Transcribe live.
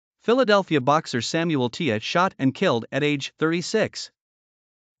Philadelphia boxer Samuel Teah shot and killed at age 36.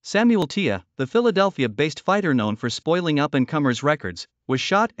 Samuel Teah, the Philadelphia-based fighter known for spoiling up-and-comers' records, was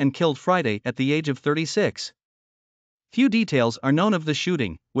shot and killed Friday at the age of 36. Few details are known of the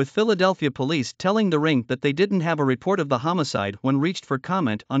shooting, with Philadelphia police telling the Ring that they didn't have a report of the homicide when reached for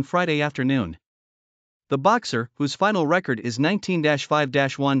comment on Friday afternoon. The boxer, whose final record is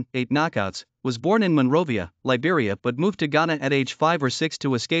 19-5-1, 8 knockouts, was born in Monrovia, Liberia but moved to Ghana at age 5 or 6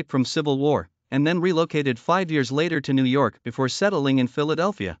 to escape from civil war, and then relocated 5 years later to New York before settling in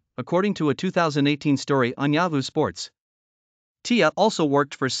Philadelphia, according to a 2018 story on Yahoo Sports. Teah also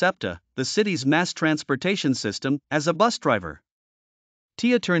worked for SEPTA, the city's mass transportation system, as a bus driver.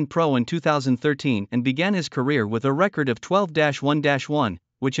 Teah turned pro in 2013 and began his career with a record of 12-1-1,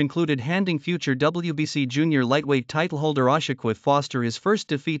 which included handing future WBC junior lightweight titleholder Oshaquith Foster his first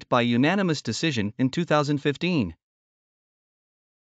defeat by unanimous decision in 2015.